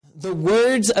The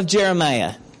words of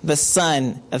Jeremiah, the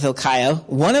son of Hilkiah,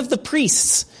 one of the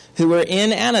priests who were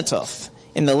in Anathoth,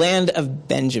 in the land of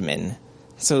Benjamin.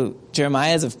 So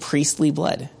Jeremiah is of priestly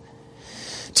blood.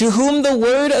 To whom the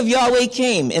word of Yahweh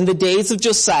came in the days of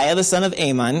Josiah, the son of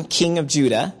Amon, king of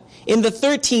Judah, in the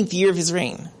 13th year of his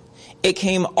reign. It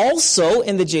came also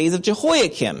in the days of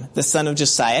Jehoiakim, the son of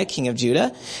Josiah, king of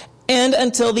Judah, and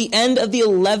until the end of the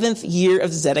 11th year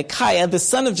of Zedekiah, the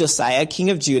son of Josiah, king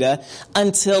of Judah,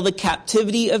 until the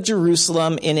captivity of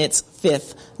Jerusalem in its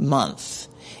 5th month.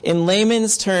 In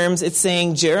layman's terms, it's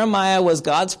saying Jeremiah was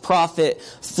God's prophet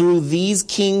through these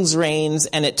kings' reigns,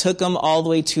 and it took them all the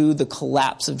way to the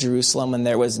collapse of Jerusalem when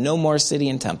there was no more city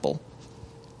and temple.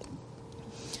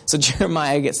 So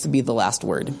Jeremiah gets to be the last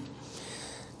word.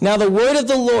 Now the word of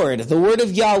the Lord, the word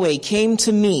of Yahweh came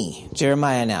to me,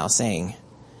 Jeremiah now, saying,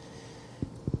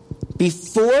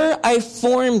 before I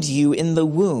formed you in the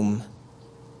womb,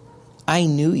 I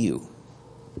knew you.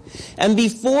 And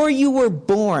before you were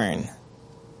born,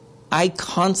 I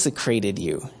consecrated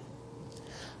you.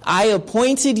 I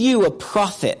appointed you a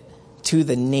prophet to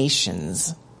the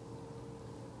nations.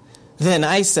 Then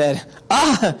I said,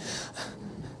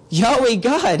 Yahweh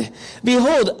God,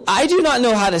 behold, I do not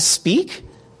know how to speak,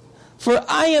 for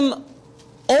I am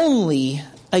only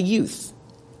a youth.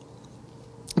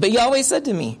 But Yahweh said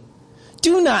to me,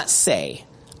 do not say,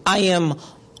 I am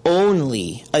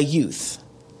only a youth.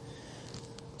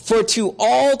 For to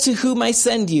all to whom I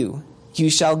send you, you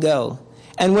shall go,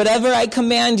 and whatever I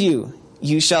command you,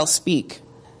 you shall speak.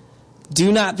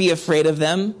 Do not be afraid of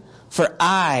them, for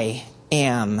I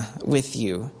am with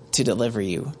you to deliver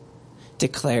you,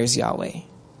 declares Yahweh.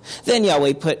 Then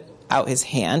Yahweh put out his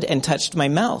hand and touched my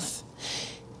mouth.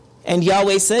 And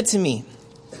Yahweh said to me,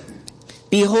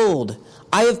 behold,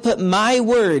 I have put my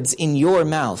words in your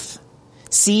mouth.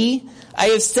 See, I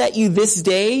have set you this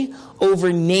day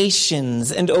over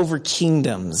nations and over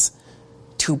kingdoms,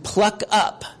 to pluck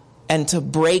up and to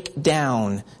break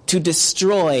down, to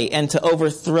destroy and to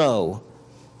overthrow,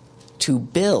 to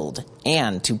build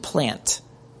and to plant.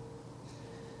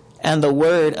 And the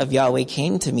word of Yahweh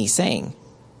came to me, saying,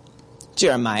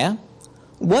 Jeremiah,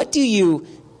 what do you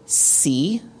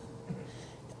see?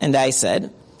 And I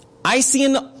said, I see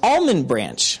an almond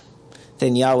branch.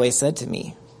 Then Yahweh said to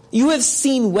me, you have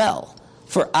seen well,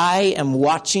 for I am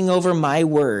watching over my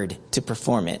word to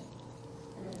perform it.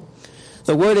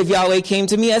 The word of Yahweh came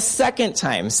to me a second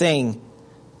time, saying,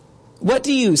 what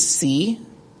do you see?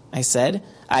 I said,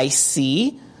 I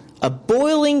see a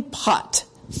boiling pot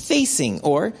facing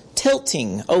or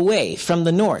tilting away from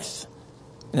the north.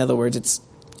 In other words, it's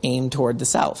aimed toward the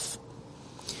south.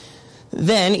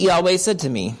 Then Yahweh said to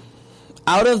me,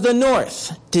 out of the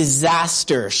north,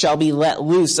 disaster shall be let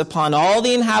loose upon all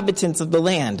the inhabitants of the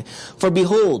land. For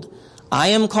behold, I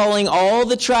am calling all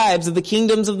the tribes of the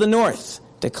kingdoms of the north,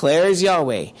 declares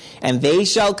Yahweh, and they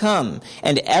shall come,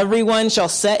 and everyone shall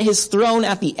set his throne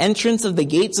at the entrance of the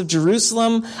gates of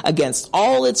Jerusalem, against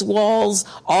all its walls,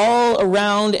 all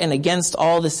around, and against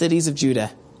all the cities of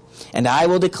Judah. And I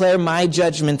will declare my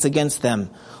judgments against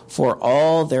them for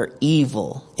all their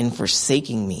evil in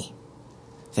forsaking me.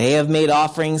 They have made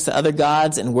offerings to other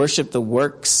gods and worshiped the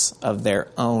works of their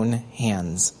own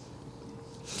hands.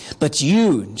 But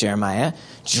you, Jeremiah,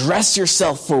 dress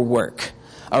yourself for work.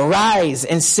 Arise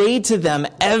and say to them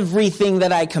everything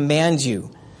that I command you.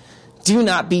 Do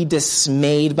not be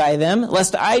dismayed by them,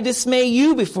 lest I dismay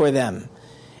you before them.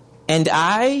 And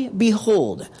I,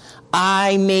 behold,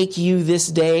 I make you this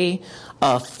day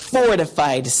a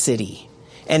fortified city,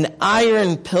 an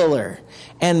iron pillar,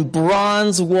 and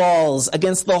bronze walls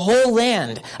against the whole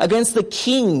land, against the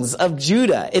kings of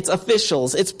Judah, its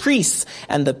officials, its priests,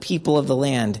 and the people of the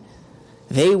land.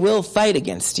 They will fight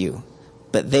against you,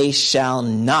 but they shall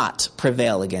not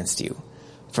prevail against you.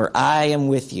 For I am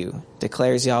with you,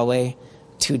 declares Yahweh,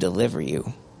 to deliver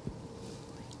you.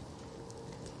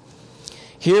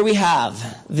 Here we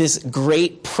have this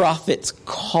great prophet's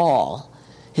call,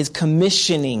 his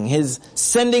commissioning, his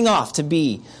sending off to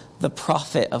be the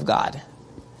prophet of God.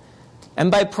 And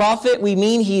by prophet, we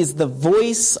mean he's the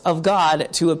voice of God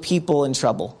to a people in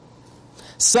trouble.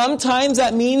 Sometimes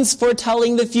that means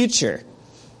foretelling the future.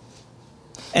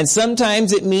 And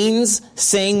sometimes it means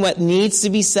saying what needs to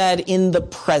be said in the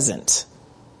present.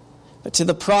 But to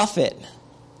the prophet,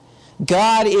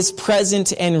 God is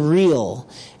present and real,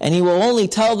 and he will only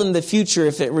tell them the future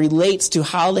if it relates to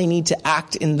how they need to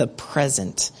act in the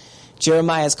present.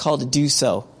 Jeremiah is called to do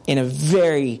so in a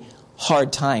very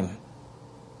hard time.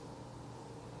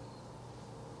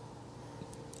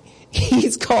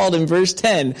 He's called in verse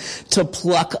 10 to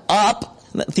pluck up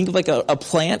Think of like a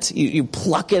plant. You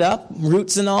pluck it up,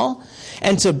 roots and all.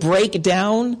 And to break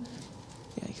down,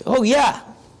 oh yeah,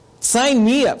 sign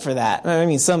me up for that. I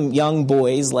mean, some young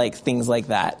boys like things like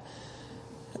that.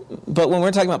 But when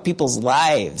we're talking about people's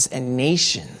lives and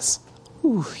nations,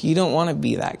 you don't want to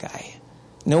be that guy.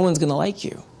 No one's going to like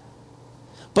you.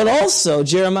 But also,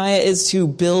 Jeremiah is to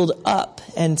build up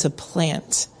and to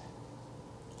plant.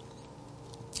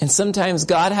 And sometimes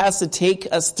God has to take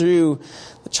us through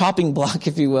the chopping block,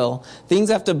 if you will.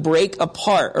 Things have to break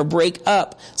apart or break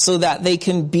up so that they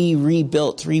can be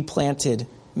rebuilt, replanted,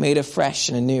 made afresh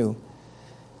and anew.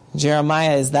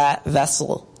 Jeremiah is that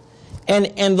vessel.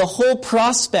 And the whole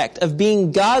prospect of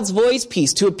being God's voice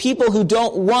piece to a people who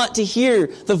don't want to hear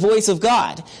the voice of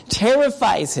God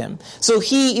terrifies him. So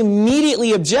he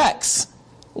immediately objects,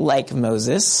 like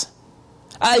Moses.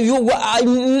 Got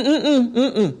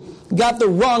the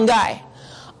wrong guy.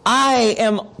 I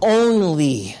am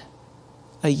only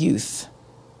a youth.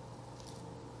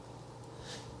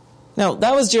 Now,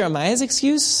 that was Jeremiah's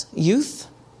excuse, youth.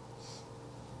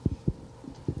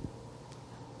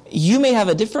 You may have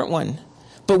a different one,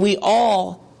 but we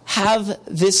all have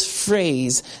this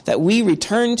phrase that we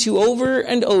return to over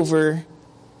and over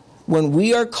when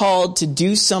we are called to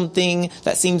do something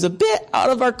that seems a bit out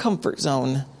of our comfort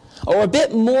zone or a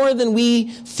bit more than we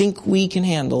think we can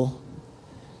handle.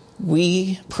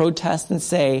 We protest and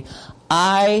say,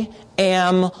 I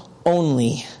am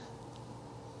only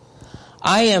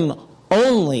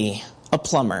a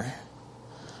plumber.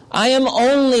 I am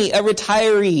only a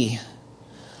retiree.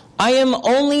 I am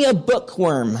only a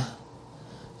bookworm.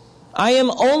 I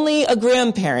am only a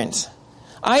grandparent.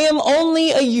 I am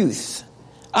only a youth.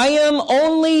 I am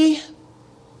only...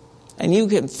 And you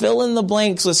can fill in the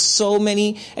blanks with so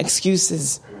many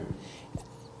excuses.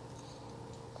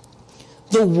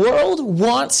 The world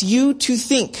wants you to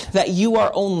think that you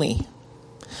are only.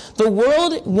 The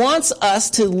world wants us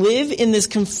to live in this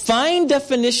confined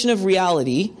definition of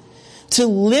reality, to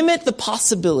limit the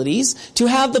possibilities, to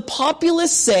have the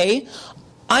populace say,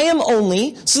 I am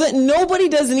only, so that nobody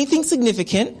does anything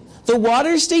significant. The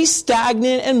water stays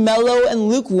stagnant and mellow and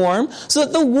lukewarm, so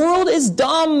that the world is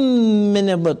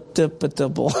dominable,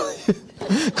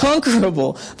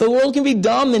 conquerable. The world can be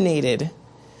dominated.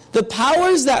 The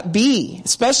powers that be,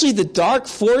 especially the dark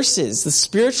forces, the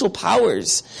spiritual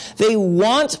powers, they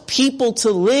want people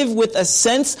to live with a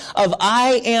sense of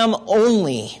I am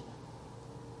only.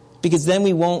 Because then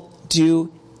we won't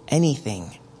do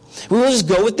anything. We will just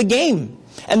go with the game.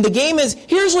 And the game is,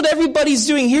 here's what everybody's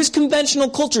doing. Here's conventional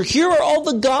culture. Here are all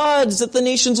the gods that the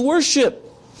nations worship.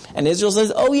 And Israel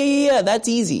says, oh yeah, that's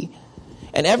easy.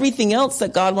 And everything else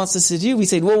that God wants us to do, we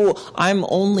say, whoa, I'm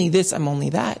only this, I'm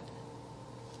only that.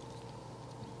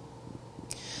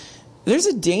 There's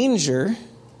a danger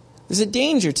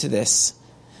to this.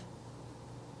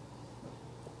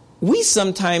 We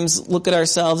sometimes look at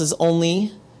ourselves as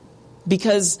only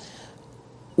because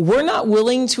we're not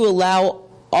willing to allow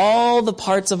all the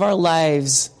parts of our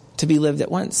lives to be lived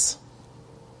at once.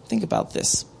 Think about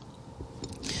this.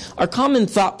 Our common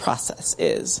thought process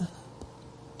is,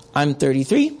 I'm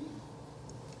 33.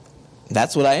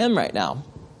 That's what I am right now.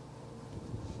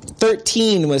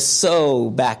 13 was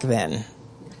so back then.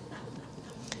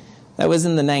 That was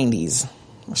in the 90s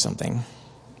or something.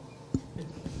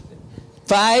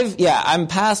 5, I'm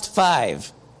past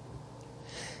 5.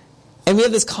 And we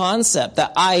have this concept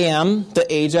that I am the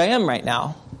age I am right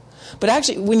now. But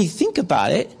actually, when you think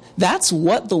about it, that's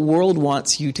what the world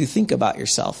wants you to think about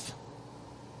yourself.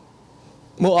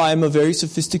 Well, I'm a very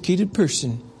sophisticated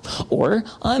person. Or,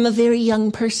 I'm a very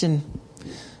young person.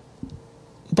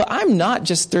 But I'm not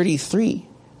just 33.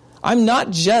 I'm not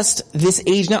just this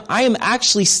age now. I am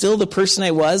actually still the person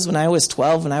I was when I was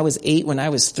 12, when I was 8, when I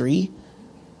was 3.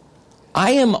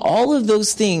 I am all of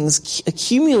those things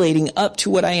accumulating up to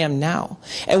what I am now.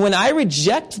 And when I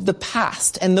reject the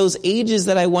past and those ages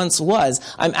that I once was,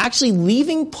 I'm actually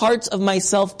leaving parts of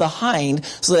myself behind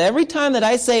so that every time that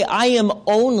I say I am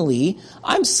only,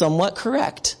 I'm somewhat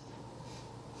correct.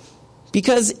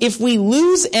 Because if we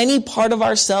lose any part of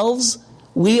ourselves,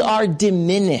 we are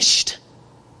diminished.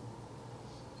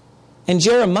 And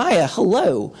Jeremiah,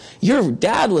 hello, your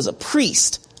dad was a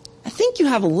priest. I think you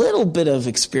have a little bit of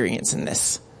experience in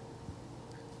this.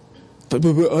 But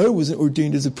I wasn't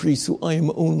ordained as a priest, so I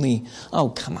am only... Oh,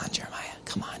 come on, Jeremiah,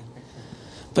 come on.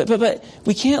 But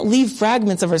we can't leave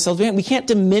fragments of ourselves. We can't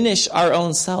diminish our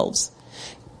own selves.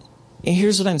 And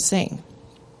here's what I'm saying.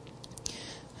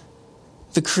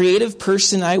 the creative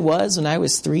person I was when I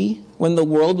was 3, when the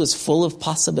world was full of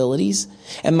possibilities,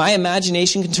 and my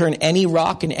imagination can turn any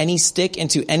rock and any stick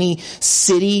into any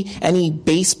city, any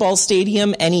baseball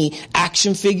stadium, any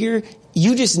action figure.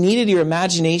 You just needed your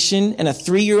imagination, and a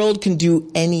 3-year-old can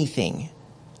do anything.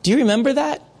 Do you remember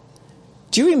that?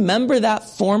 Do you remember that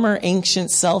former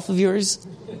ancient self of yours?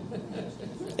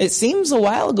 It seems a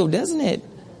while ago, doesn't it?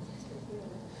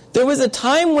 There was a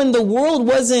time when the world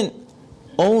wasn't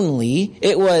only,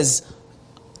 it was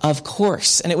of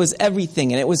course, and it was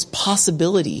everything, and it was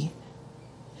possibility.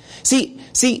 See,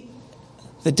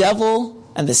 the devil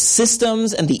and the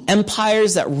systems and the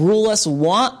empires that rule us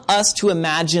want us to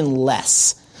imagine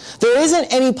less. There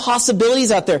isn't any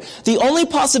possibilities out there. The only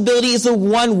possibility is the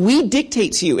one we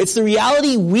dictate to you. It's the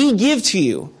reality we give to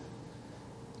you.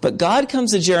 But God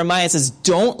comes to Jeremiah and says,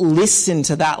 don't listen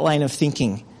to that line of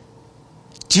thinking.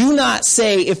 Do not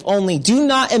say, if only. Do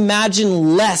not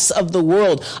imagine less of the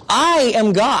world. I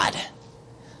am God.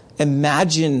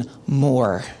 Imagine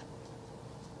more.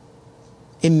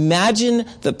 Imagine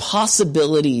the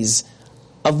possibilities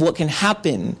of what can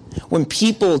happen when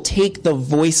people take the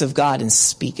voice of God and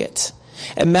speak it.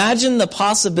 Imagine the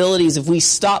possibilities if we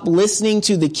stop listening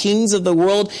to the kings of the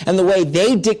world and the way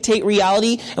they dictate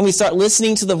reality, and we start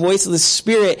listening to the voice of the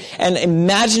Spirit and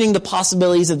imagining the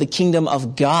possibilities of the kingdom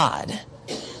of God.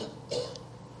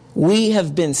 We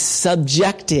have been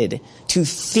subjected to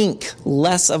think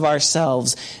less of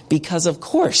ourselves because, of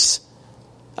course,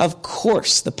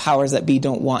 the powers that be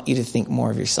don't want you to think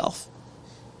more of yourself.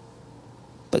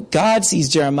 But God sees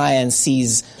Jeremiah and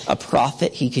sees a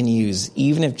prophet he can use,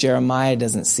 even if Jeremiah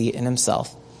doesn't see it in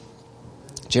himself.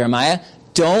 Jeremiah,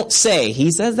 don't say,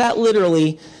 he says that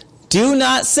literally, do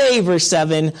not say, verse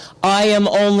 7, I am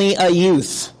only a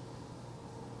youth.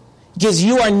 Because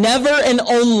you are never and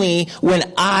only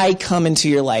when I come into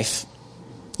your life.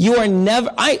 You are never,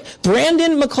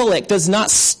 Brandon McCulloch does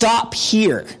not stop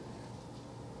here.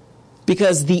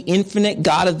 Because the infinite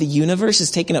God of the universe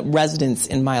has taken up residence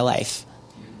in my life.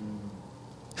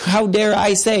 How dare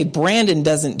I say Brandon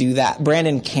doesn't do that.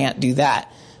 Brandon can't do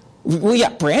that. Well, yeah,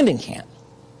 Brandon can't.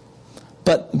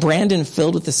 But Brandon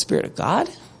filled with the Spirit of God?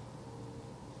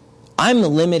 I'm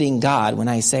limiting God when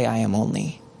I say I am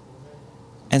only.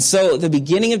 And so the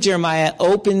beginning of Jeremiah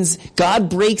opens, God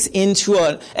breaks into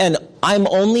an I'm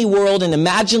only world, an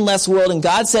imagine less world, and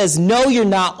God says, no, you're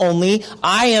not only.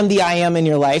 I am the I am in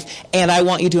your life, and I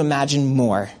want you to imagine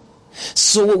more.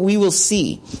 So what we will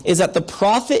see is that the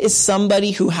prophet is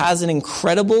somebody who has an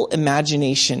incredible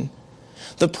imagination.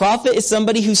 The prophet is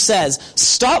somebody who says,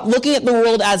 stop looking at the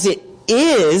world as it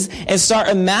is and start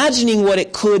imagining what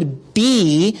it could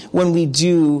be when we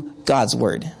do God's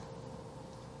word.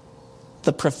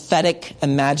 The prophetic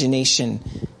imagination.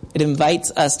 It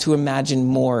invites us to imagine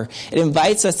more. It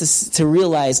invites us to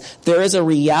realize there is a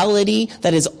reality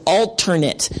that is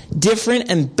alternate, different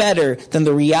and better than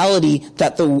the reality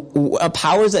that the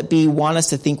powers that be want us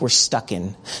to think we're stuck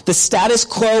in. The status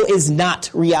quo is not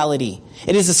reality.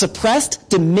 It is a suppressed,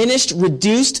 diminished,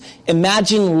 reduced,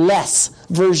 imagine less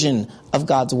version of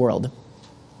God's world.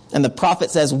 And the prophet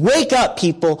says, wake up,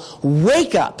 people,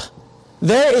 wake up.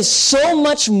 There is so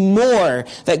much more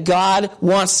that God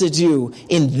wants to do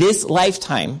in this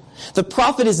lifetime. The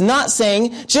prophet is not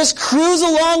saying, just cruise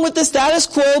along with the status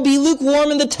quo, be lukewarm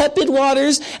in the tepid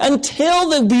waters until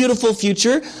the beautiful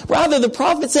future. Rather, the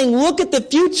prophet is saying, look at the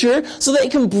future so that it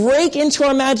can break into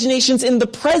our imaginations in the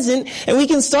present, and we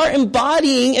can start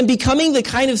embodying and becoming the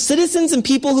kind of citizens and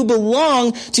people who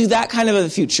belong to that kind of a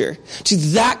future, to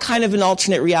that kind of an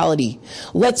alternate reality.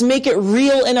 Let's make it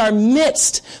real in our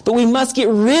midst, but we must get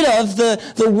rid of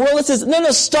the world that says, no,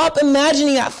 stop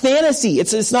imagining that fantasy.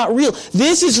 It's not real.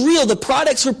 This is real. The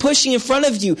products we're pushing in front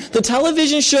of you, the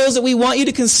television shows that we want you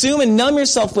to consume and numb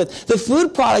yourself with, the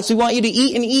food products we want you to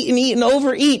eat and eat and eat and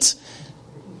overeat,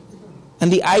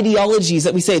 and the ideologies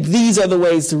that we say, these are the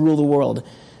ways to rule the world.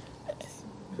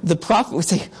 The prophet would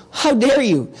say, how dare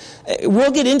you?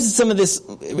 We'll get into some of this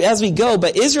as we go,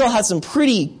 but Israel had some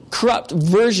pretty corrupt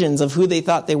versions of who they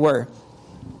thought they were.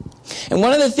 And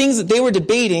one of the things that they were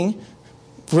debating,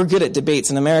 we're good at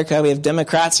debates in America. We have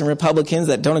Democrats and Republicans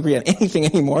that don't agree on anything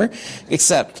anymore,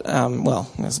 except,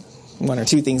 there's one or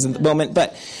two things in the moment.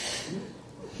 But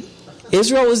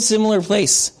Israel was a similar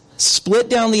place. Split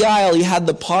down the aisle, you had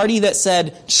the party that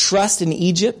said, trust in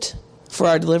Egypt for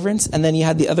our deliverance. And then you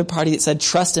had the other party that said,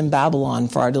 trust in Babylon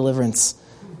for our deliverance.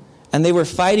 And they were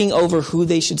fighting over who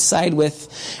they should side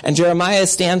with. And Jeremiah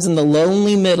stands in the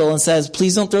lonely middle and says,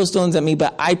 please don't throw stones at me,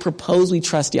 but I propose we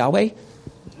trust Yahweh.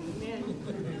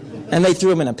 And they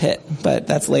threw him in a pit, but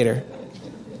that's later.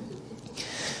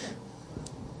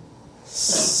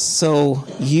 So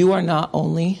you are not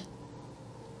only.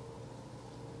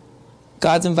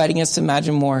 God's inviting us to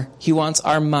imagine more. He wants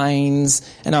our minds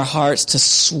and our hearts to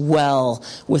swell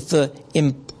with the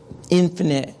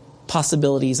infinite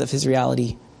possibilities of his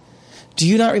reality. Do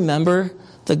you not remember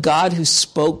the God who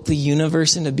spoke the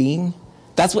universe into being?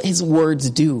 That's what his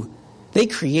words do. They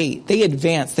create, they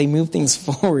advance, they move things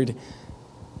forward.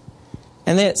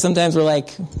 And then sometimes we're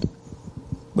like,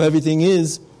 well, everything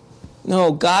is.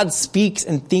 No, God speaks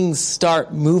and things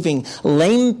start moving.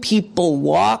 Lame people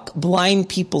walk, blind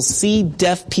people see,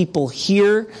 deaf people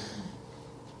hear.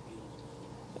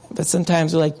 But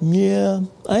sometimes we're like, yeah,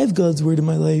 I have God's word in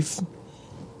my life.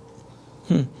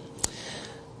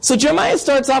 So Jeremiah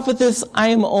starts off with this, I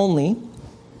am only.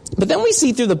 But then we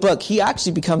see through the book, he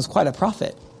actually becomes quite a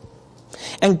prophet.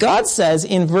 And God says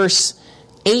in verse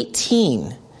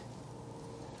 18,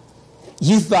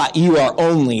 you thought you are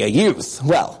only a youth.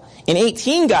 Well, in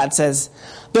 18, God says,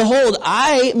 behold,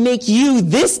 I make you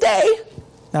this day,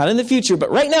 not in the future,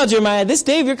 but right now, Jeremiah, this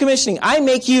day of your commissioning, I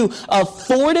make you a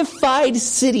fortified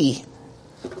city.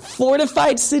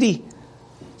 Fortified city.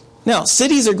 Now,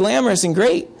 cities are glamorous and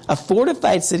great. A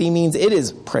fortified city means it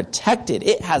is protected.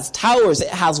 It has towers. It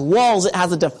has walls. It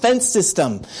has a defense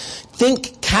system.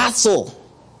 Think castle.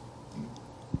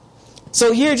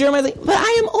 So here Jeremiah's like, but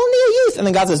I am only a youth. And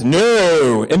then God says,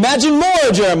 no, imagine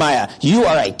more, Jeremiah. You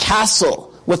are a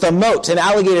castle with a moat and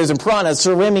alligators and piranhas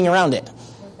swimming around it.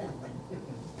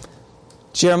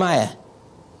 Jeremiah,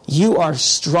 you are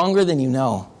stronger than you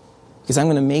know, because I'm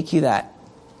going to make you that.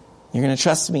 You're going to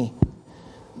trust me.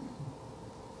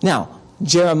 Now,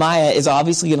 Jeremiah is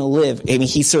obviously going to live. I mean,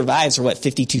 he survives for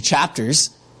 52 chapters.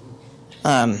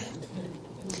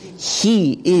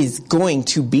 He is going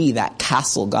to be that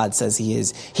castle God says he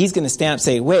is. He's going to stand up and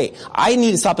say, wait, I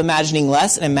need to stop imagining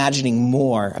less and imagining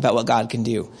more about what God can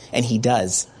do. And he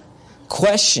does.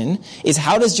 Question is,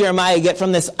 how does Jeremiah get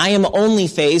from this I am only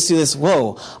phase to this,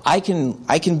 whoa, I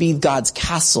can be God's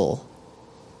castle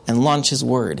and launch his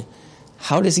word?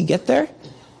 How does he get there?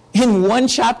 In one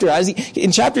chapter,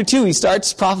 in chapter 2, he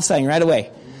starts prophesying right away.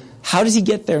 How does he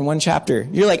get there in one chapter?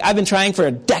 You're like, I've been trying for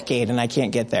a decade and I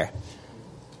can't get there.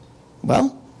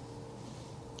 Well,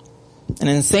 an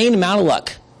insane amount of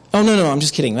luck. Oh, no, I'm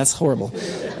just kidding. That's horrible.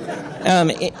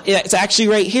 It's actually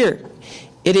right here.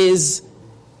 It is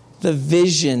the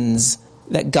visions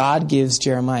that God gives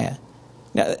Jeremiah.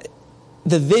 Now,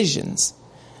 the visions.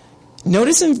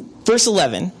 Notice in verse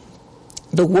 11,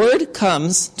 the word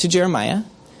comes to Jeremiah,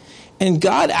 and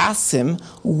God asks him,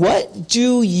 what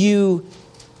do you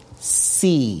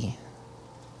see?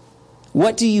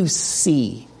 What do you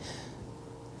see?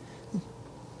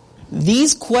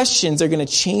 These questions are going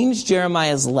to change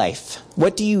Jeremiah's life.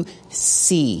 What do you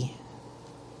see?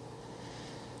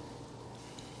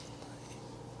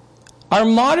 Our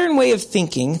modern way of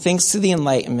thinking, thanks to the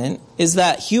Enlightenment, is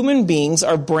that human beings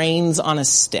are brains on a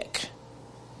stick.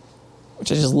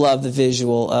 Which I just love the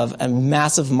visual of a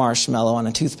massive marshmallow on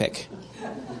a toothpick.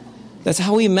 That's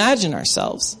how we imagine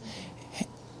ourselves.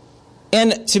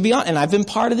 And to be honest, and I've been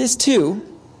part of this too,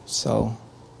 so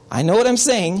I know what I'm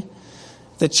saying.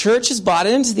 The church has bought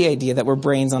into the idea that we're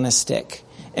brains on a stick.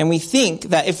 And we think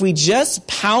that if we just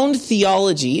pound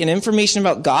theology and information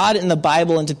about God and the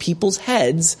Bible into people's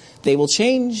heads, they will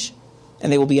change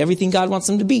and they will be everything God wants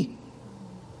them to be.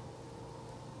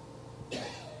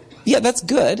 Yeah, that's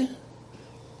good.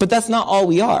 But that's not all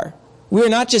we are. We are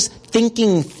not just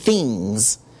thinking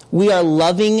things. We are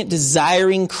loving,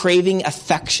 desiring, craving,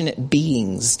 affectionate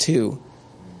beings too.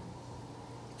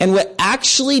 And what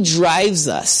actually drives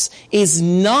us is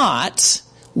not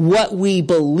what we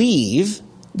believe.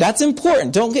 That's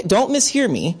important. Don't mishear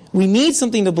me. We need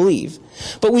something to believe.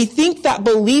 But we think that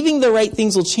believing the right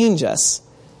things will change us.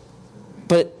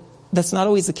 But that's not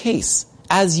always the case.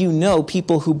 As you know,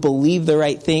 people who believe the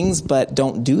right things but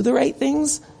don't do the right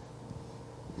things,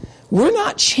 we're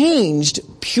not changed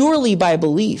purely by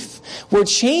belief. We're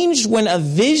changed when a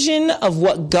vision of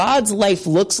what God's life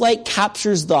looks like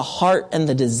captures the heart and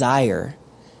the desire.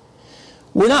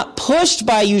 We're not pushed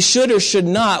by you should or should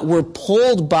not. We're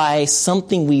pulled by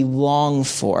something we long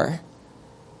for.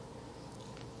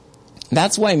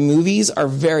 That's why movies are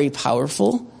very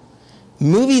powerful.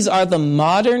 Movies are the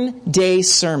modern day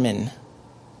sermon.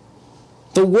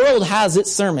 The world has its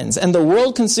sermons, and the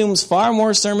world consumes far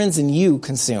more sermons than you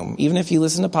consume, even if you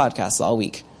listen to podcasts all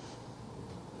week.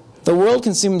 The world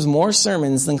consumes more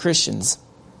sermons than Christians.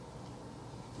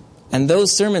 And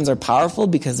those sermons are powerful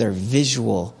because they're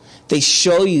visual. They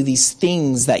show you these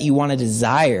things that you want to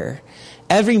desire.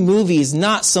 Every movie is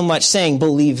not so much saying,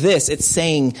 believe this. It's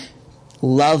saying,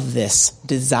 love this,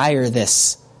 desire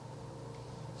this.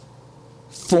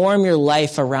 form your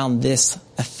life around this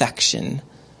affection.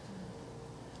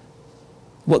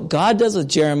 What God does with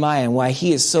Jeremiah and why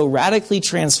he is so radically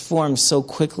transformed so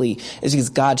quickly is because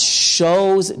God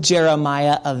shows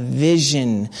Jeremiah a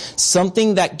vision,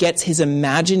 something that gets his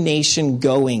imagination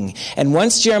going. And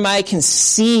once Jeremiah can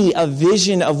see a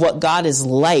vision of what God is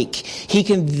like, he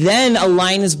can then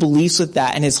align his beliefs with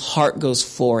that and his heart goes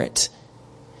for it.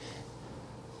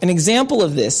 An example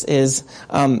of this is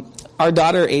our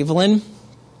daughter Evelyn.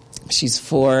 She's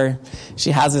 4.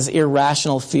 She has this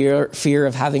irrational fear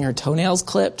of having her toenails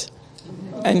clipped.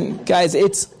 And guys,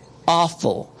 it's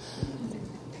awful.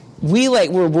 We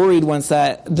were worried once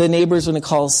that the neighbors were going to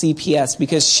call CPS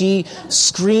because she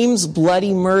screams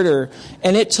bloody murder.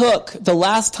 And it took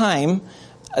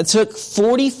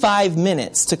 45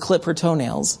 minutes to clip her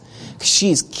toenails.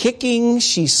 She's kicking,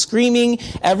 she's screaming.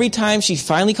 Every time she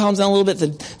finally calms down a little bit,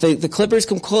 the clippers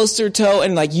come close to her toe,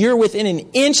 and you're within an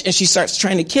inch, and she starts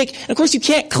trying to kick. And of course, you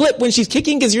can't clip when she's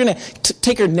kicking because you're gonna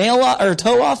take her nail off, or her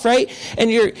toe off, right?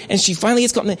 And she finally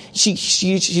gets calm. She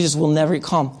just will never get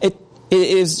calm. It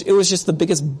was just the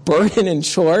biggest burden and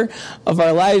chore of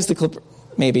our lives to clip.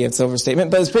 Maybe it's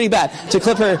overstatement, but it's pretty bad to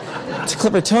clip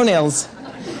her toenails.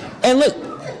 And look.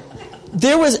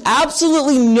 There was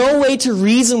absolutely no way to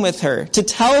reason with her, to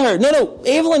tell her, no,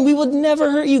 Evelyn, we would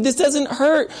never hurt you. This doesn't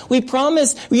hurt. We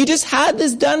promise. You just had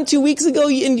this done 2 weeks ago.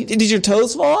 And did your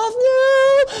toes fall off?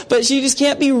 No. But she just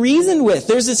can't be reasoned with.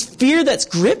 There's this fear that's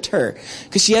gripped her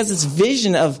because she has this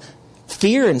vision of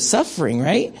fear and suffering,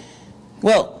 right?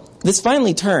 Well, this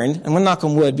finally turned, and we'll knock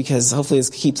on wood because hopefully this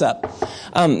keeps up.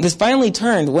 This finally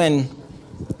turned when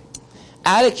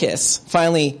Atticus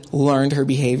finally learned her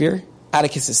behavior.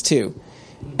 Atticus is 2.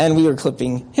 And we were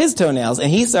clipping his toenails, and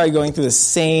he started going through the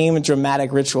same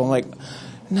dramatic ritual. I'm like,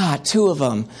 not 2 of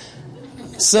them.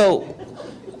 So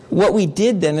what we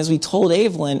did then is we told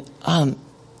Evelyn,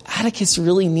 Atticus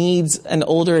really needs an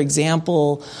older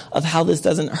example of how this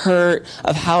doesn't hurt,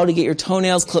 of how to get your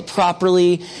toenails clipped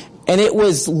properly. And it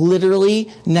was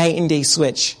literally night and day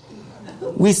switch.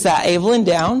 We sat Evelyn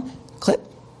down, clip,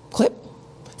 clip.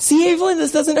 See, Evelyn,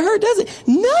 this doesn't hurt, does it?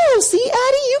 No, see,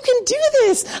 Addie, you can do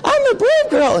this. I'm a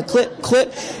brave girl. And clip,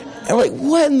 clip. And we're like,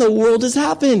 what in the world has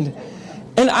happened?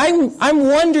 And I'm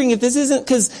wondering if this isn't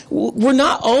because we're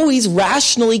not always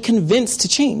rationally convinced to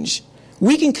change.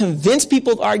 We can convince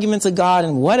people with arguments of God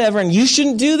and whatever, and you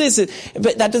shouldn't do this.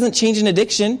 But that doesn't change an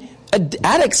addiction.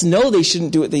 Addicts know they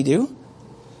shouldn't do what they do.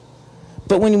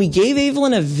 But when we gave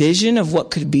Evelyn a vision of what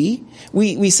could be,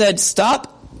 we said,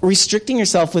 stop restricting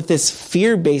yourself with this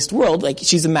fear-based world, like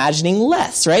she's imagining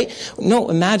less, right?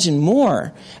 No, imagine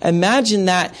more. Imagine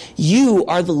that you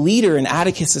are the leader and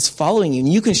Atticus is following you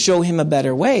and you can show him a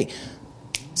better way.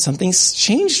 Something's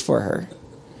changed for her.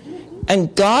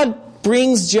 And God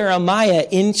brings Jeremiah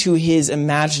into his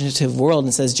imaginative world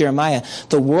and says, Jeremiah,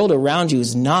 the world around you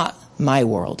is not my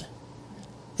world.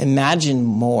 Imagine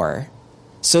more.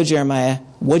 So Jeremiah,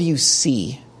 what do you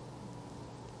see?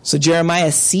 So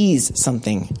Jeremiah sees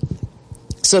something.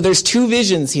 So there's 2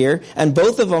 visions here, and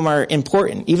both of them are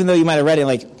important. Even though you might have read it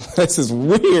like, this is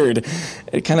weird.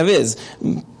 It kind of is.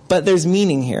 But there's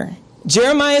meaning here.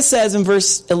 Jeremiah says in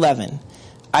verse 11,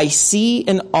 I see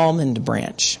an almond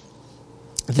branch.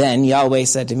 Then Yahweh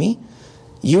said to me,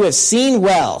 you have seen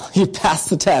well. You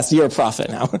passed the test. You're a prophet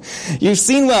now. You've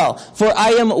seen well, for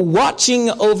I am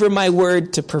watching over my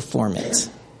word to perform it.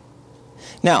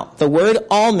 Now, the word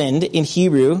almond in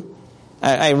Hebrew,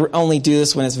 I only do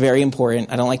this when it's very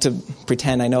important. I don't like to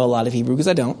pretend I know a lot of Hebrew because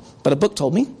I don't, but a book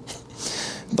told me.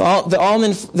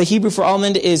 The Hebrew for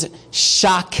almond is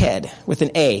shaked with an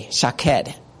A,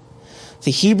 shaked.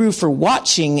 The Hebrew for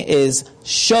watching is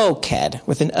shoked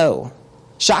with an O.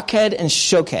 Shaked and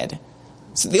shoked.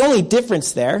 So the only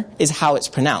difference there is how it's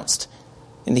pronounced.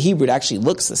 In the Hebrew, it actually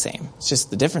looks the same. It's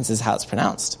just the difference is how it's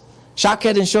pronounced. Shaked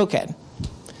and shoked.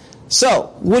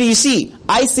 So, what do you see?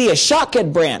 I see a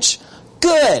shaked branch.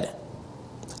 Good.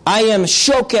 I am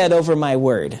shoked over my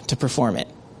word to perform it.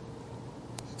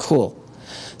 Cool.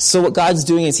 So what God's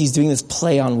doing is he's doing this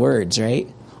play on words, right?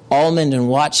 Almond and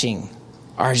watching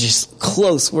are just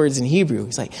close words in Hebrew.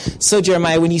 He's like, so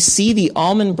Jeremiah, when you see the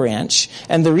almond branch,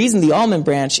 and the reason the almond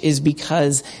branch is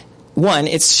because, one,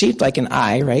 it's shaped like an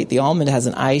eye, right? The almond has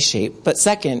an eye shape. But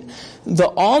second, the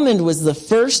almond was the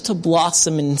first to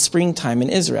blossom in springtime in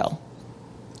Israel.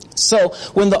 So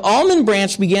when the almond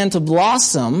branch began to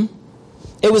blossom,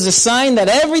 it was a sign that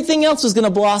everything else was going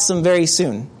to blossom very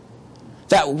soon.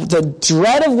 That the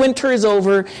dread of winter is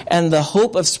over and the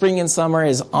hope of spring and summer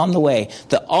is on the way.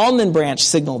 The almond branch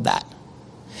signaled that.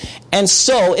 And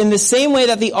so, in the same way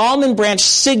that the almond branch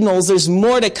signals there's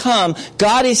more to come,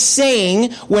 God is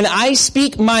saying, when I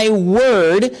speak my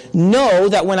word, know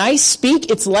that when I speak,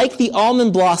 it's like the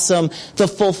almond blossom. The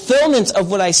fulfillment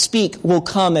of what I speak will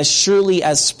come as surely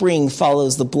as spring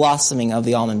follows the blossoming of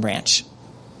the almond branch.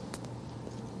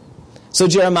 So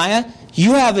Jeremiah,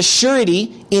 you have a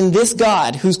surety in this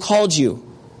God who's called you.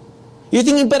 You're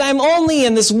thinking, but I'm only,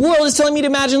 and this world is telling me to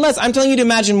imagine less. I'm telling you to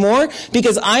imagine more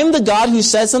because I'm the God who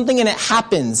says something and it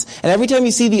happens. And every time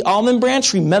you see the almond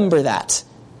branch, remember that.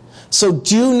 So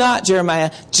do not,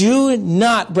 Jeremiah, do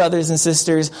not, brothers and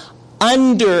sisters,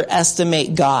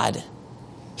 underestimate God.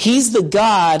 He's the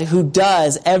God who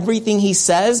does everything he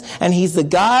says, and he's the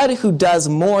God who does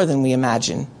more than we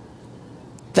imagine.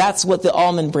 That's what the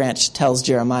almond branch tells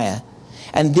Jeremiah.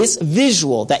 And this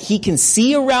visual that he can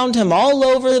see around him all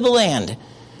over the land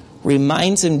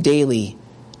reminds him daily,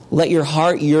 let your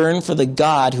heart yearn for the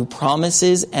God who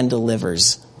promises and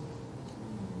delivers.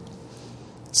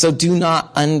 So do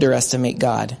not underestimate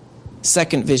God.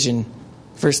 Second vision,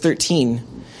 verse 13.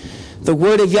 The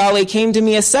word of Yahweh came to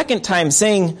me a second time,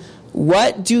 saying,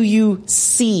 what do you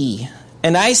see?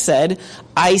 And I said,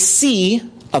 I see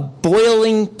a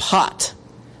boiling pot.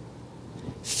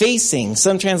 Facing,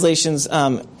 some translations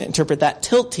interpret that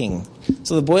tilting.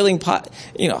 So the boiling pot,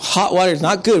 hot water is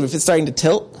not good if it's starting to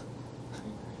tilt.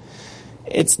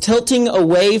 It's tilting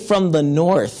away from the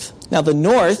north. Now the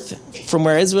north, from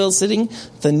where Israel is sitting,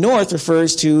 the north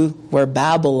refers to where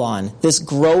Babylon, this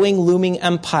growing, looming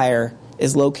empire,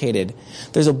 is located.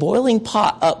 There's a boiling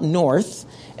pot up north,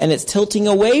 and it's tilting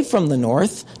away from the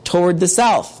north toward the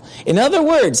south. In other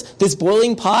words, this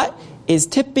boiling pot is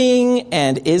tipping,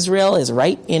 and Israel is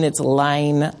right in its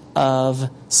line of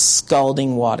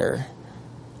scalding water.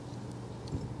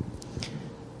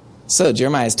 So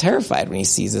Jeremiah is terrified when he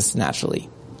sees this naturally.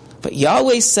 But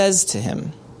Yahweh says to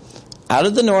him, out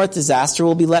of the north disaster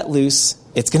will be let loose.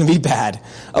 It's going to be bad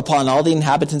upon all the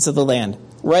inhabitants of the land.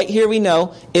 Right here we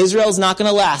know Israel's not going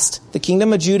to last. The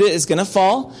kingdom of Judah is going to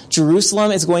fall.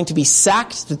 Jerusalem is going to be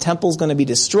sacked. The temple is going to be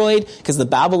destroyed because the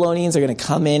Babylonians are going to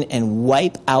come in and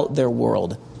wipe out their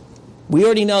world. We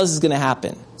already know this is going to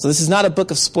happen. So this is not a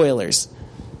book of spoilers.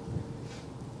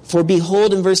 For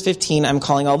behold, in verse 15, I'm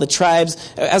calling all the tribes.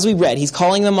 As we read, he's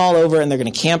calling them all over, and they're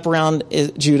going to camp around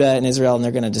Judah and Israel, and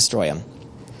they're going to destroy them.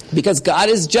 Because God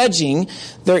is judging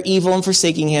their evil and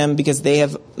forsaking him because they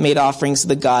have made offerings to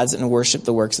the gods and worshiped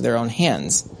the works of their own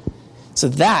hands. So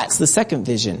that's the second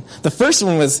vision. The first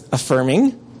one was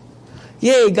affirming.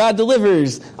 Yay, God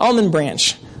delivers. Almond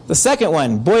branch. The second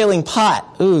one, boiling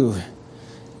pot. Ooh,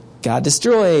 God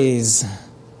destroys.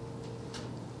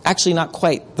 Actually, not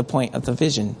quite the point of the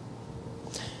vision.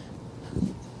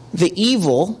 The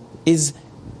evil is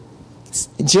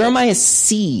Jeremiah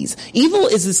sees. Evil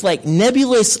is this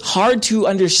nebulous, hard to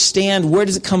understand. Where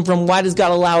does it come from? Why does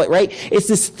God allow it, right? It's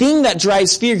this thing that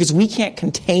drives fear because we can't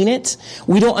contain it.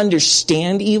 We don't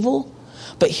understand evil.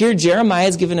 But here Jeremiah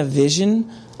is given a vision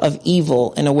of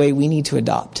evil in a way we need to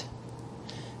adopt.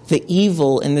 The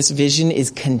evil in this vision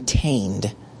is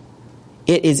contained.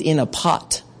 It is in a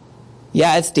pot.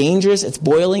 Yeah, it's dangerous. It's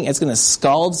boiling. It's going to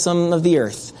scald some of the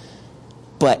earth.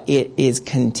 But it is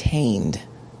contained.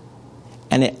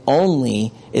 And it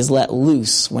only is let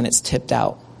loose when it's tipped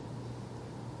out.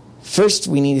 First,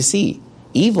 we need to see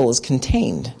evil is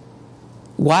contained.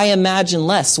 Why imagine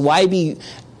less? Why be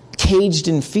caged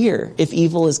in fear if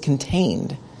evil is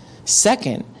contained?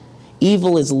 Second,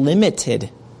 evil is limited.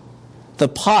 The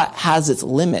pot has its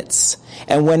limits.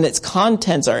 And when its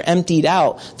contents are emptied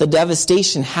out, the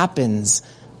devastation happens.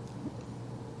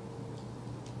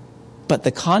 But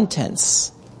the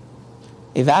contents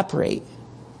evaporate.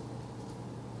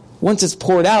 Once it's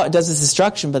poured out, it does its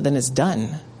destruction, but then it's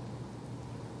done.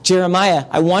 Jeremiah,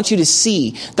 I want you to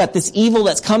see that this evil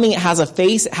that's coming, it has a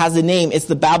face, it has a name. It's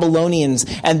the Babylonians.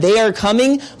 And they are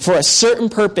coming for a certain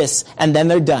purpose, and then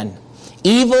they're done.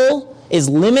 Evil is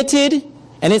limited,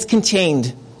 and it's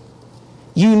contained.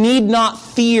 You need not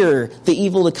fear the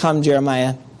evil to come,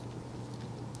 Jeremiah.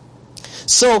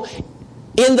 So,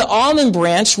 in the almond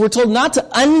branch, we're told not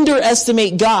to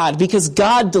underestimate God because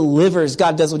God delivers.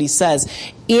 God does what he says.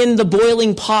 In the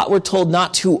boiling pot, we're told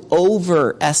not to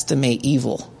overestimate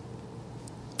evil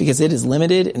because it is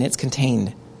limited and it's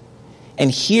contained.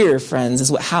 And here, friends, is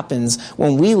what happens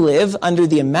when we live under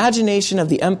the imagination of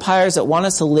the empires that want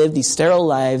us to live these sterile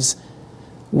lives.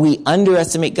 We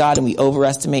underestimate God and we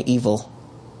overestimate evil.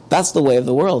 That's the way of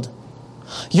the world.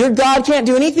 Your God can't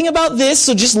do anything about this,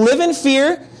 so just live in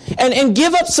fear. And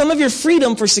give up some of your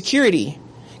freedom for security.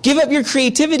 Give up your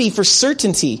creativity for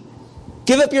certainty.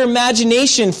 Give up your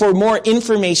imagination for more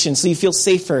information so you feel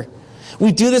safer.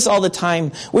 We do this all the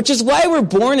time, which is why we're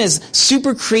born as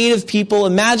super creative people,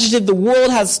 imaginative. The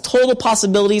world has total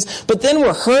possibilities, but then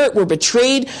we're hurt, we're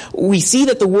betrayed, we see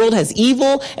that the world has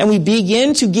evil, and we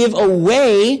begin to give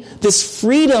away this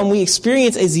freedom we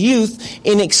experience as youth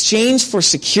in exchange for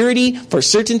security, for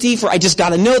certainty, for I just got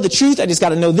to know the truth, I just got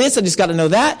to know this, I just got to know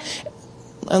that.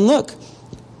 And look,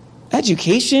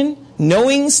 education,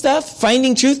 knowing stuff,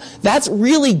 finding truth, that's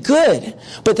really good.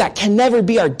 But that can never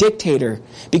be our dictator,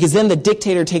 because then the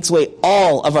dictator takes away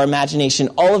all of our imagination,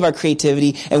 all of our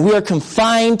creativity, and we are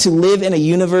confined to live in a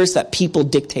universe that people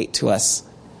dictate to us.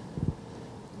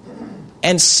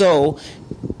 And so,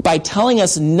 by telling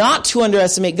us not to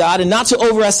underestimate God and not to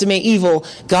overestimate evil,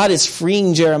 God is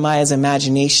freeing Jeremiah's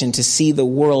imagination to see the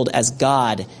world as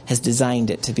God has designed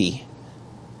it to be.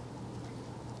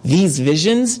 These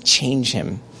visions change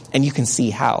him. And you can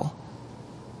see how.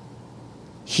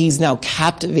 He's now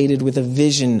captivated with a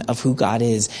vision of who God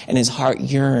is, and his heart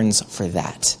yearns for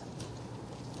that.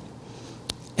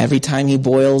 Every time he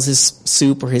boils his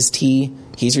soup or his tea,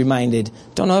 he's reminded,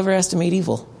 don't overestimate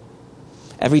evil.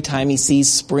 Every time he sees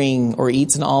spring or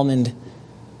eats an almond,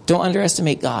 don't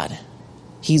underestimate God.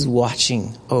 He's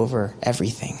watching over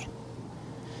everything.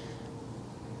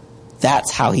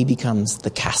 That's how he becomes the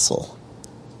castle.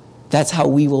 That's how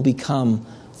we will become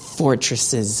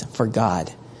fortresses for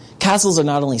God. Castles are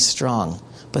not only strong,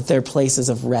 but they're places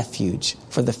of refuge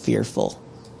for the fearful.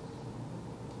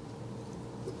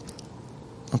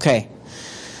 Okay.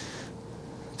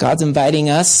 God's inviting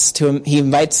us he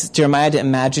invites Jeremiah to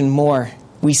imagine more.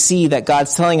 We see that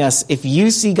God's telling us, if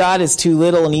you see God as too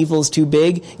little and evil is too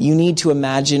big, you need to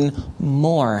imagine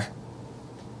more.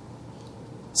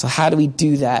 So how do we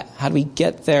do that? How do we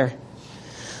get there?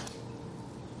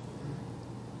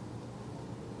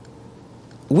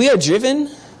 We are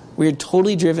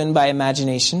totally driven by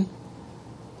imagination.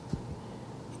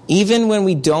 Even when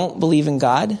we don't believe in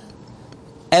God,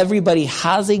 everybody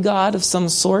has a God of some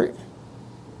sort.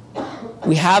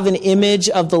 We have an image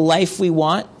of the life we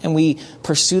want, and we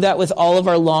pursue that with all of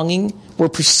our longing. We're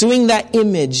pursuing that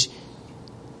image.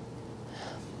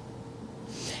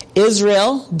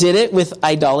 Israel did it with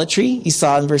idolatry. You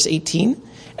saw in verse 18.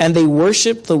 And they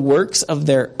worshiped the works of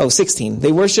their... 16.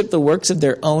 They worshiped the works of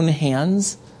their own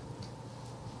hands.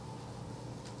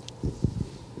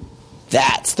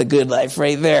 That's the good life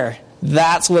right there.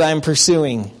 That's what I'm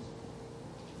pursuing.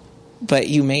 But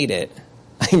you made it.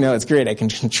 I know, it's great. I can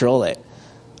control it.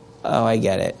 Oh, I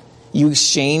get it. You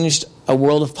exchanged a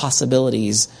world of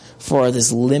possibilities for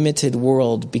this limited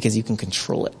world because you can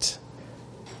control it.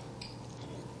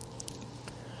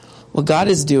 What God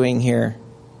is doing here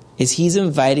is he's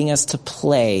inviting us to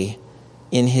play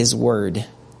in his word.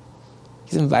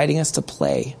 He's inviting us to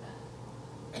play.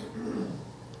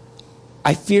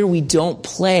 I fear we don't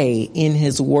play in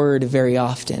his word very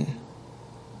often.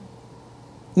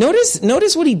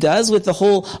 Notice what he does with the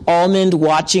whole almond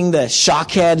watching the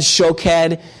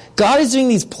shockhead. God is doing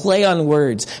these play on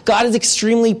words. God is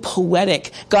extremely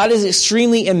poetic. God is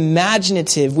extremely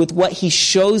imaginative with what he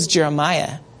shows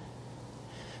Jeremiah.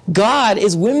 God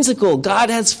is whimsical. God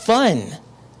has fun.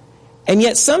 And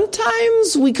yet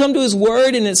sometimes we come to his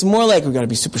word and it's more like we've got to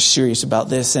be super serious about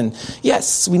this. And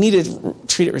yes, we need to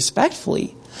treat it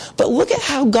respectfully. But look at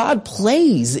how God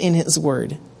plays in his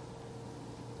word.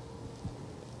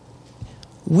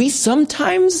 We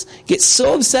sometimes get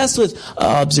so obsessed with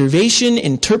observation,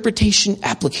 interpretation,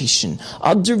 application.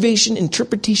 Observation,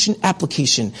 interpretation,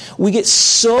 application. We get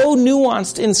so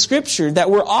nuanced in Scripture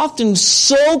that we're often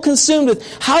so consumed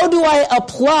with how do I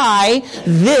apply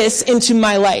this into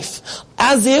my life?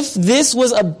 As if this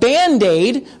was a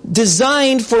Band-Aid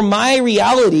designed for my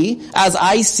reality as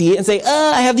I see it and say,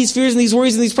 I have these fears and these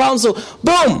worries and these problems, so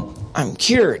boom, I'm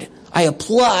cured. I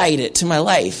applied it to my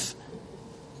life.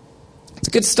 It's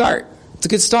a good start. It's a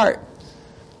good start.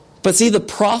 But see, the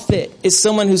prophet is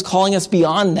someone who's calling us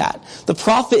beyond that. The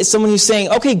prophet is someone who's saying,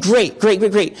 okay, great.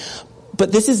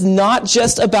 But this is not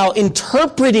just about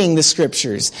interpreting the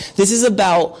scriptures. This is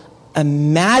about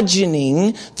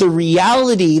imagining the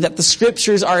reality that the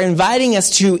scriptures are inviting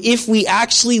us to if we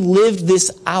actually lived this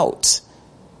out.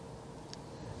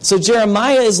 So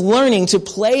Jeremiah is learning to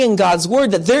play in God's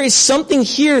word, that there is something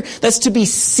here that's to be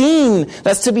seen,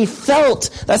 that's to be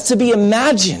felt, that's to be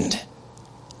imagined.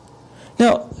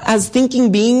 Now, as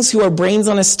thinking beings who are brains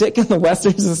on a stick in the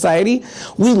Western society,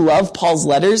 we love Paul's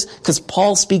letters because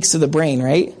Paul speaks to the brain,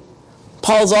 right?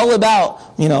 Paul's all about,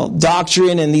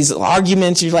 doctrine and these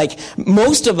arguments. You're like,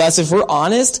 most of us, if we're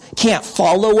honest, can't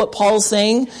follow what Paul's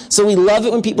saying. So we love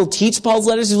it when people teach Paul's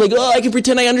letters. You're like, I can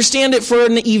pretend I understand it for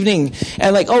an evening.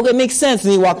 And like, that makes sense.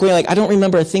 And you walk away like, I don't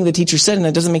remember a thing the teacher said and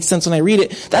it doesn't make sense when I read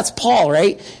it. That's Paul,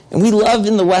 right? And we love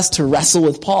in the West to wrestle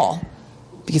with Paul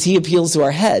because he appeals to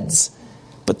our heads.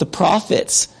 But the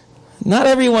prophets, not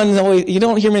everyone always, you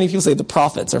don't hear many people say the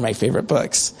prophets are my favorite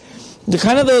books. They're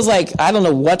kind of those like, I don't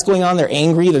know what's going on. They're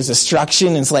angry. There's destruction.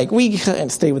 And it's like, we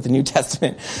can't stay with the New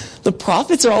Testament. The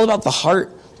prophets are all about the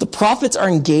heart. The prophets are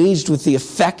engaged with the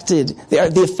effective,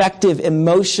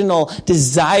 emotional,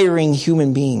 desiring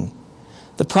human being.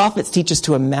 The prophets teach us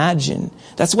to imagine.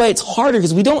 That's why it's harder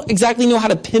because we don't exactly know how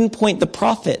to pinpoint the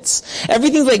prophets.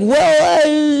 Everything's like,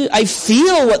 I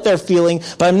feel what they're feeling,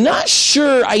 but I'm not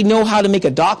sure I know how to make a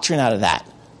doctrine out of that.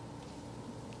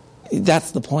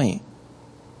 That's the point.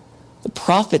 The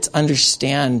prophets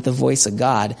understand the voice of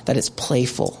God, that it's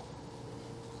playful.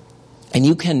 And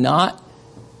you cannot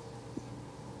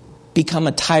become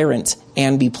a tyrant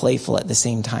and be playful at the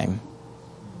same time.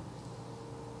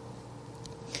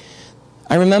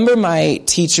 I remember my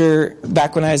teacher,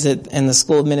 back when I was in the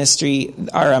school of ministry,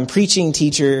 our preaching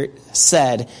teacher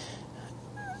said,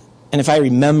 and if I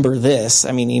remember this,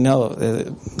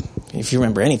 if you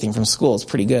remember anything from school, it's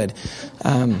pretty good.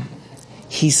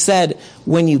 He said,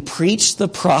 when you preach the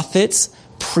prophets,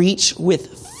 preach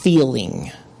with feeling.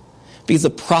 Because the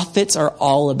prophets are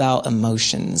all about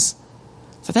emotions.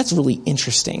 So that's really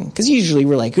interesting. Because usually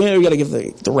we're like, we got to give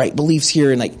the right beliefs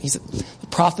here. And he said, the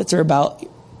prophets are about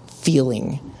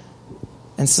feeling.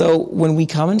 And so when we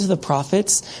come into the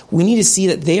prophets, we need to see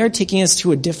that they are taking us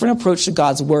to a different approach to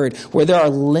God's word, where there are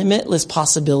limitless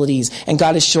possibilities. And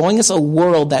God is showing us a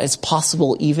world that is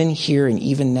possible even here and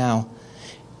even now.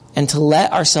 And to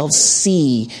let ourselves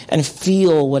see and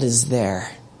feel what is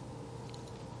there.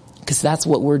 Because that's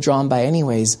what we're drawn by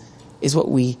anyways, is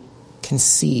what we can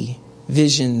see.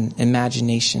 Vision,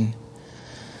 imagination.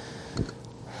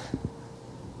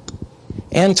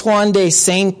 Antoine de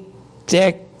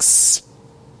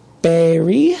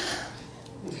Saint-Exupéry,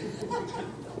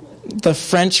 the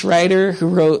French writer who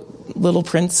wrote Little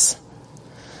Prince.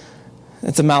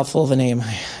 It's a mouthful of a name.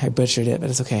 I butchered it, but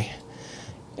it's okay.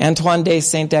 Antoine de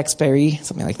Saint-Exupéry,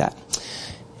 something like that.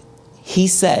 He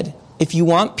said, if you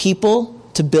want people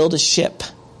to build a ship,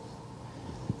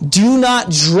 do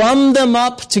not drum them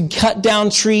up to cut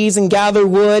down trees and gather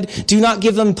wood. Do not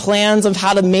give them plans of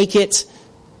how to make it.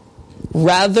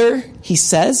 Rather, he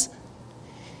says,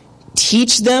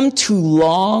 teach them to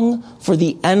long for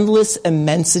the endless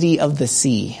immensity of the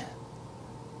sea.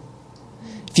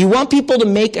 If you want people to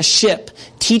make a ship,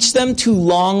 teach them to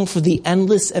long for the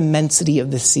endless immensity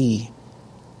of the sea.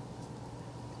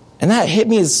 And that hit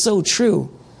me as so true.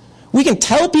 We can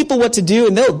tell people what to do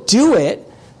and they'll do it,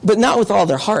 but not with all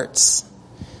their hearts.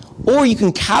 Or you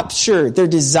can capture their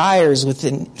desires with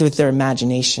their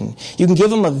imagination. You can give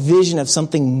them a vision of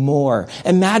something more.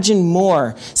 Imagine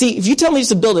more. See, if you tell me just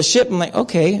to build a ship, I'm like,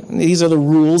 okay, these are the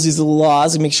rules, these are the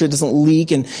laws, and make sure it doesn't leak,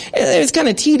 and it's kind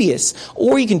of tedious.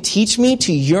 Or you can teach me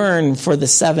to yearn for the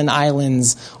 7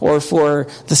 islands, or for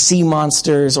the sea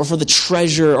monsters, or for the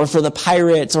treasure, or for the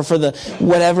pirates, or for the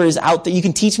whatever is out there. You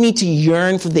can teach me to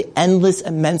yearn for the endless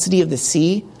immensity of the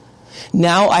sea.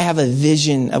 Now I have a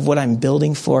vision of what I'm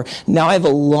building for. Now I have a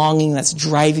longing that's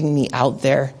driving me out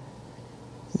there.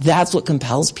 That's what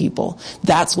compels people.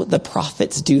 That's what the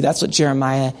prophets do. That's what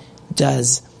Jeremiah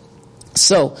does.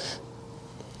 So,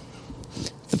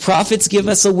 the prophets give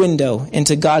us a window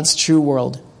into God's true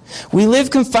world. We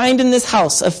live confined in this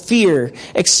house of fear,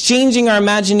 exchanging our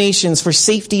imaginations for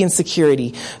safety and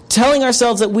security, telling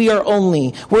ourselves that we're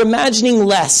imagining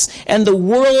less, and the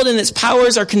world and its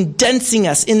powers are condensing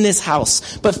us in this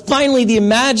house. But finally, the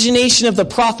imagination of the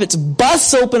prophets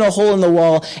busts open a hole in the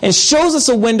wall and shows us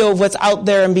a window of what's out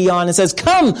there and beyond and says,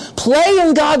 come, play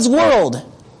in God's world.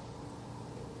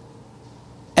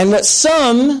 And what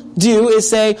some do is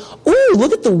say, ooh,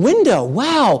 look at the window.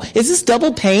 Wow, is this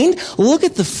double paned? Look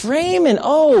at the frame and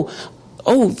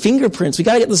fingerprints. We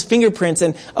got to get those fingerprints.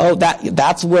 And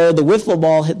that's where the wiffle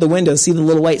ball hit the window. See the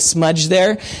little white smudge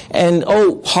there? And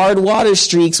hard water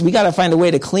streaks. We got to find a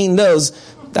way to clean those.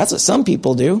 That's what some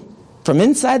people do. From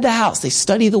inside the house, they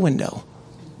study the window.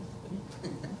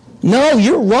 No,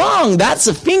 you're wrong. That's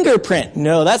a fingerprint.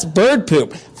 No, that's bird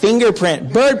poop.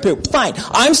 Fingerprint, bird poop. Fine.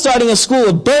 I'm starting a school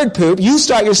of bird poop. You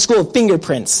start your school of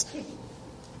fingerprints.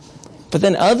 But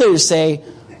then others say,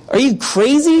 are you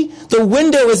crazy? The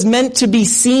window is meant to be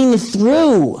seen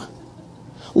through.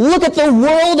 Look at the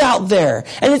world out there.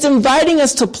 And it's inviting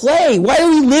us to play. Why are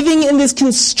we living in this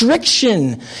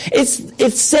constriction?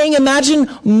 It's saying imagine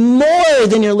more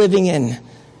than you're living in.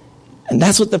 And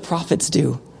that's what the prophets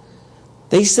do.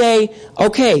 They say,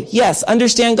 okay, yes,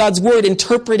 understand God's word,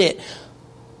 interpret it,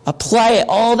 apply it,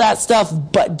 all that stuff,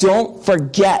 but don't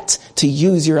forget to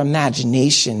use your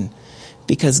imagination.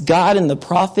 Because God and the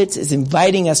prophets is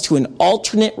inviting us to an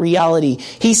alternate reality.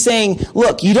 He's saying,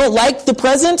 look, you don't like the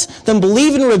present? Then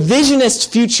believe in a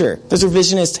revisionist future. There's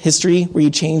revisionist history where you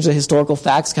change the historical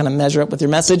facts, kind of measure up with your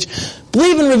message.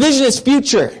 Believe in revisionist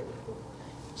future.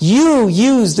 You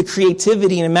use the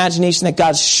creativity and imagination that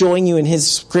God's showing you in his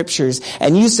scriptures,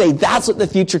 and you say, that's what the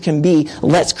future can be.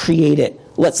 Let's create it.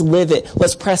 Let's live it.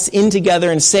 Let's press in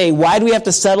together and say, why do we have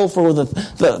to settle for the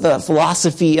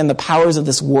philosophy and the powers of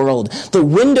this world? The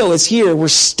window is here. We're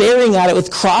staring at it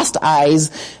with crossed eyes.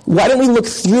 Why don't we look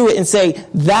through it and say,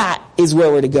 that is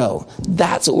where we're to go.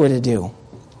 That's what we're to do.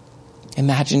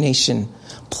 Imagination,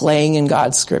 playing in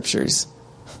God's scriptures.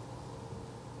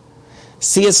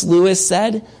 C.S. Lewis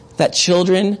said that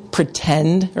children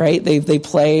pretend, right? They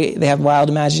play, they have wild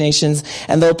imaginations,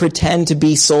 and they'll pretend to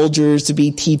be soldiers, to be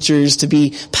teachers, to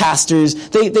be pastors.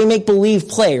 They make believe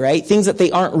play, right? Things that they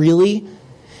aren't really,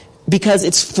 because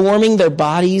it's forming their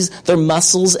bodies, their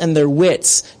muscles, and their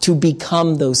wits to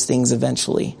become those things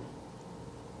eventually.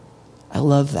 I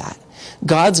love that.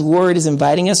 God's word is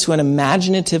inviting us to an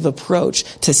imaginative approach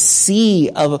to see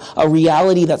a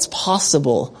reality that's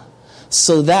possible,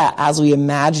 so that as we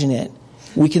imagine it,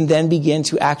 we can then begin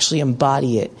to actually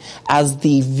embody it as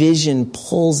the vision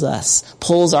pulls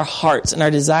our hearts and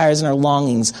our desires and our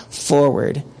longings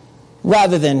forward,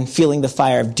 rather than feeling the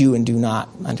fire of do and do not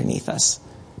underneath us.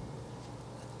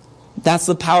 That's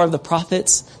the power of the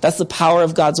prophets. That's the power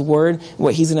of God's word,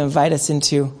 what he's going to invite us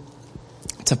into,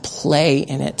 to play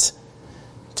in it,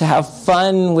 to have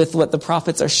fun with what the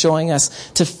prophets are showing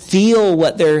us, to feel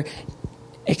what they're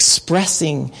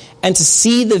expressing, and to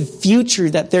see the future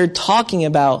that they're talking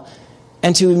about,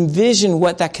 and to envision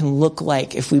what that can look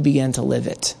like if we begin to live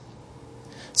it.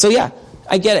 So yeah,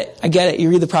 I get it. You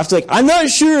read the prophets like, I'm not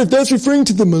sure if that's referring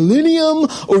to the millennium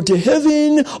or to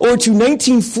heaven or to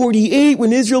 1948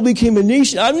 when Israel became a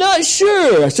nation. I'm not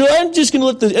sure. So I'm just going to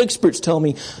let the experts tell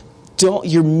me.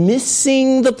 You're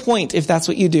missing the point if that's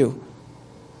what you do.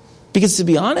 Because to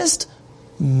be honest,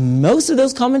 most of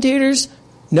those commentators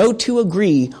know to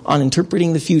agree on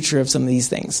interpreting the future of some of these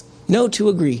things. Know to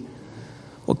agree.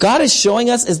 What God is showing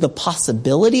us is the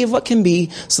possibility of what can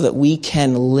be, so that we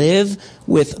can live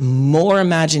with more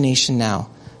imagination now,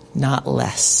 not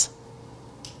less.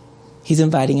 He's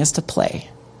inviting us to play.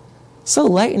 So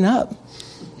lighten up.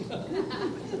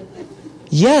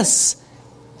 Yes,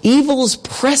 evil is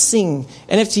pressing.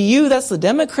 And if to you that's the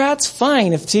Democrats,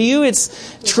 fine. If to you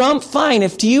it's Trump, fine.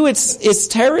 If to you it's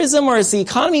terrorism or it's the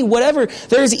economy, whatever.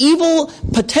 There's evil,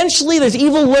 potentially there's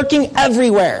evil lurking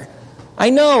everywhere. I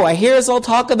know, I hear us all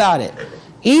talk about it.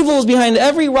 Evil is behind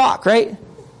every rock, right?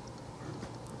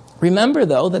 Remember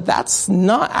though, that's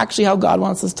not actually how God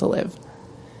wants us to live.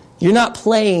 You're not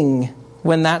playing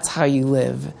when that's how you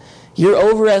live. You're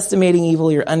overestimating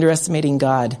evil, you're underestimating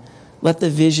God. Let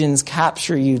the visions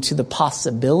capture you to the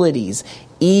possibilities,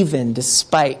 even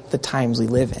despite the times we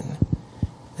live in.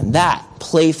 And that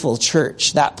playful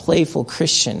church, that playful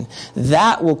Christian,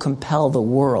 that will compel the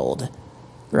world,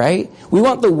 right? We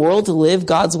want the world to live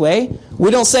God's way. We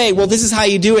don't say, well, this is how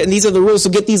you do it, and these are the rules, so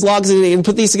get these logs and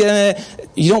put these together.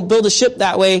 You don't build a ship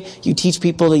that way. You teach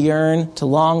people to yearn, to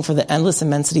long for the endless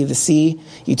immensity of the sea.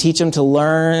 You teach them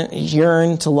to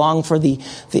yearn, to long for the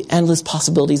endless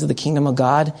possibilities of the kingdom of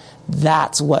God.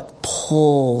 That's what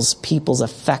pulls people's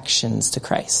affections to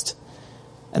Christ.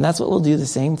 And that's what will do the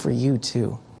same for you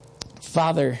too.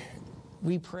 Father,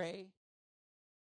 we pray.